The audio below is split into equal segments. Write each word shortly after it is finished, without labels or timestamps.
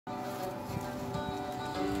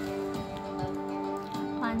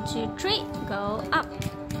1, 2, 3, go up.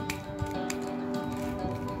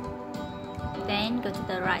 Then go to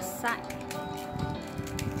the right side.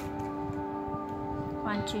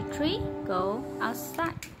 1, 2, 3, go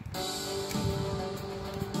outside.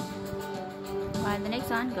 While the next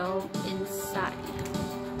one go inside.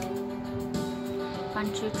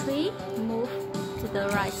 1, 2, 3, move to the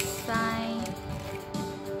right side.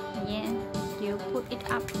 Yeah, you put it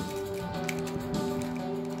up.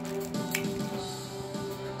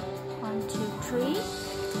 1, 2, 3,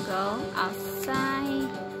 go outside.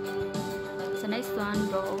 The next one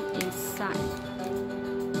go inside.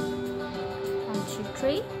 1, 2,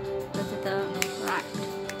 3, go to the right.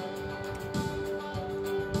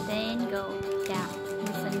 Then go down.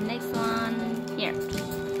 With the next one here.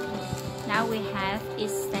 Now we have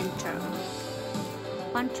its center.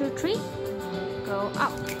 1, 2, 3, go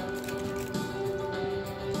up.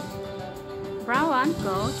 Brown one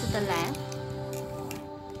go to the left.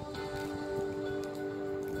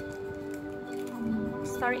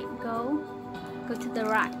 Go to the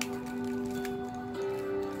right.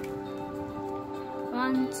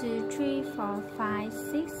 1, 2, 3, 4, 5,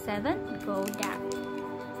 6, 7, go down.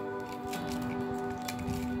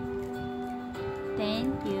 Then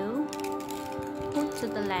you put to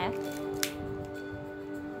the left.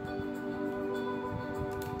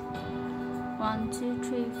 1, 2,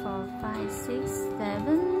 3, 4, 5, 6, 7,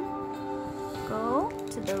 go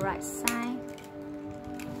to the right side.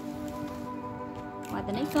 While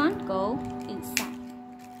the next one go inside.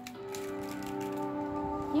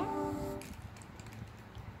 Here.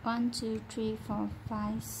 1, 2, 3, 4,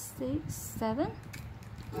 5, 6, 7.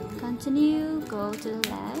 Continue, go to the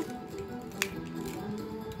left.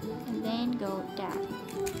 And then go down.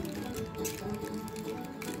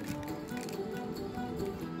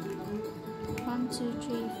 1, 2,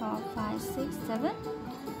 3, 4, 5, 6, 7.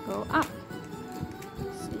 Go up.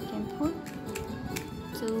 So you can put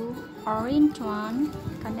two orange one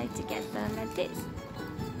connect together like this.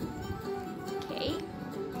 Okay.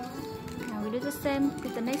 Now we do the same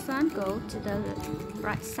with the next one. Go to the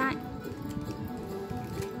right side.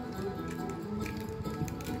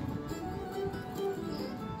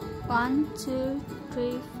 One, 2,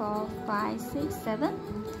 3, 4, 5, 6, 7.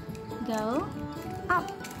 Go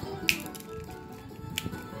up.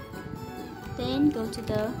 Then go to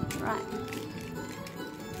the right.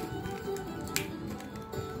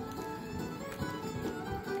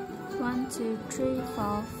 1, 2, 3,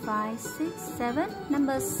 4, 5, 6, 7.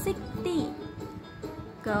 Number 60.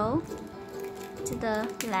 Go to the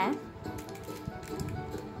left.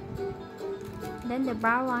 Then the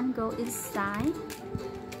brown one go inside.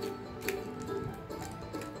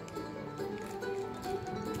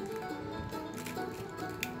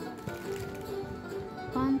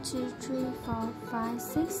 1, 2, 3, 4, 5,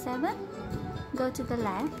 6, 7. Go to the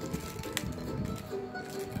left.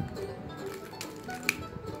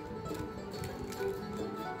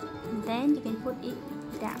 And then you can put it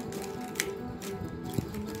down.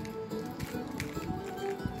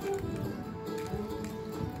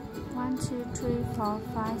 One, 2, 3, 4,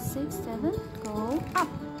 5, 6, 7. Go up.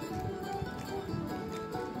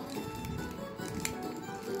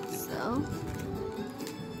 So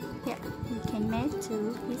here you can make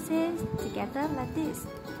two pieces together like this.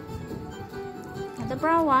 And the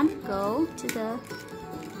brown one go to the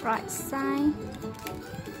right side.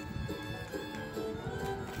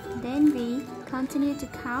 Then we continue to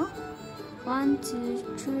count. 1,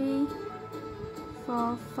 2, 3,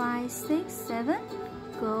 4, 5, 6, 7.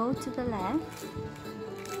 Go to the left.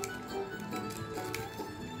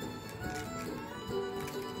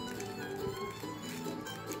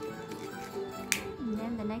 And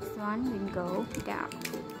then the next one will go down.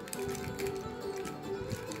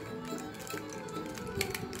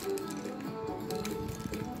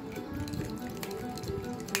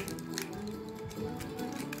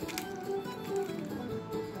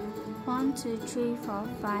 One, 2, 3, 4,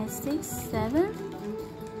 5, 6, 7.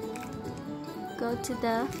 Go to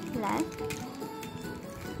the left.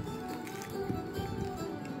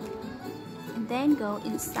 And then go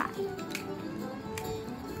inside.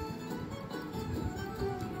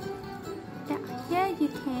 Yeah, here you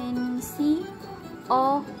can see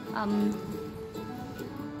all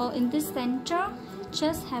in this center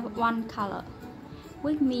just have one color.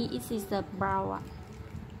 With me it is the brown one.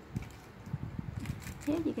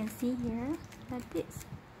 Here you can see here like this.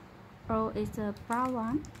 All is the brown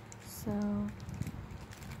one. So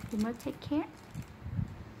you must take care.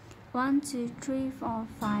 1, 2, 3, 4,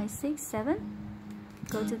 5, 6, 7.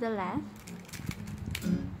 Go to the left.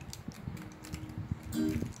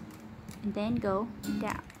 And then go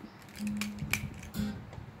down.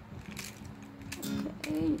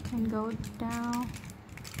 Okay. go down.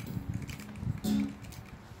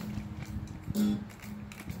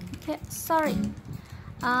 Okay, sorry.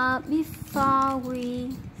 Before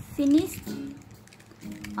we finish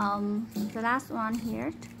the last one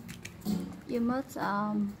here, you must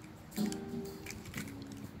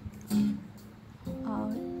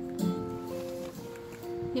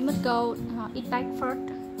go it back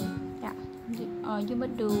first. Yeah, you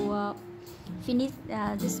must do finish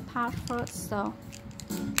this part first. So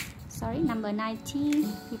sorry, number 19,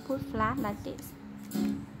 you put flat like this.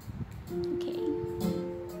 Okay.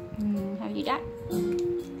 Have you done?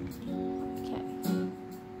 Okay.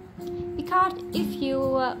 Because if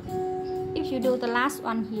you do the last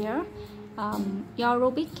one here, your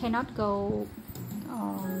Rubik cannot go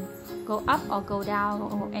up or go down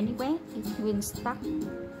or anywhere. It will stuck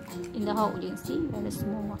in the hole. You can see very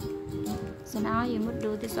small. So now you must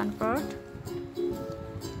do this one first.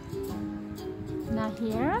 Now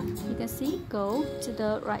here you can see go to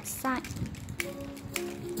the right side.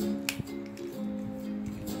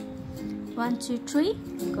 1, 2, 3,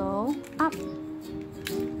 go up.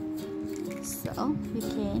 So you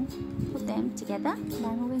can put them together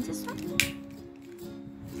by moving this one.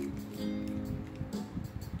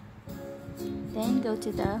 Then go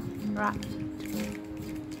to the right.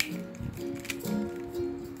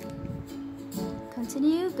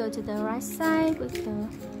 Continue, go to the right side with the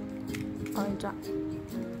orange dot.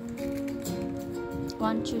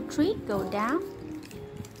 1, 2, 3, go down.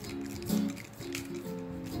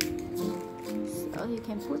 So you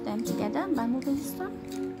can put them together by moving this one.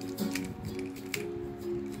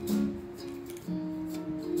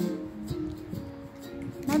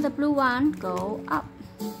 Now the blue one go up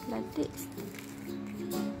like this.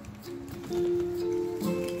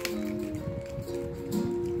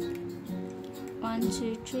 One,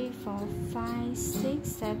 two, three, 4, 5, 6,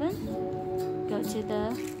 7. Go to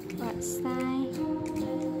the right side,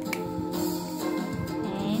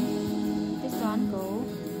 and this one go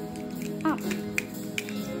up.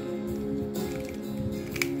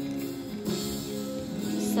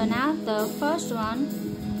 So now the first one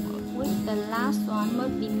with the last one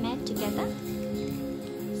must be made together.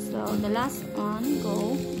 So the last one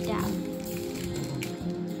go down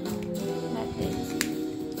like this.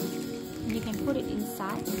 You can put it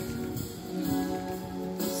inside.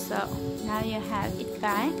 So now you have it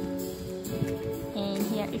back, and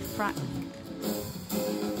here is front.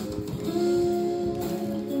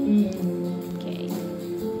 Okay.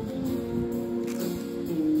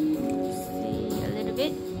 See a little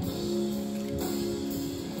bit.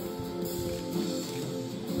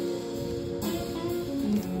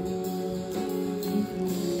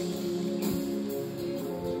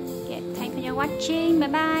 Okay, thank you for watching. Bye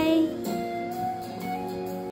bye.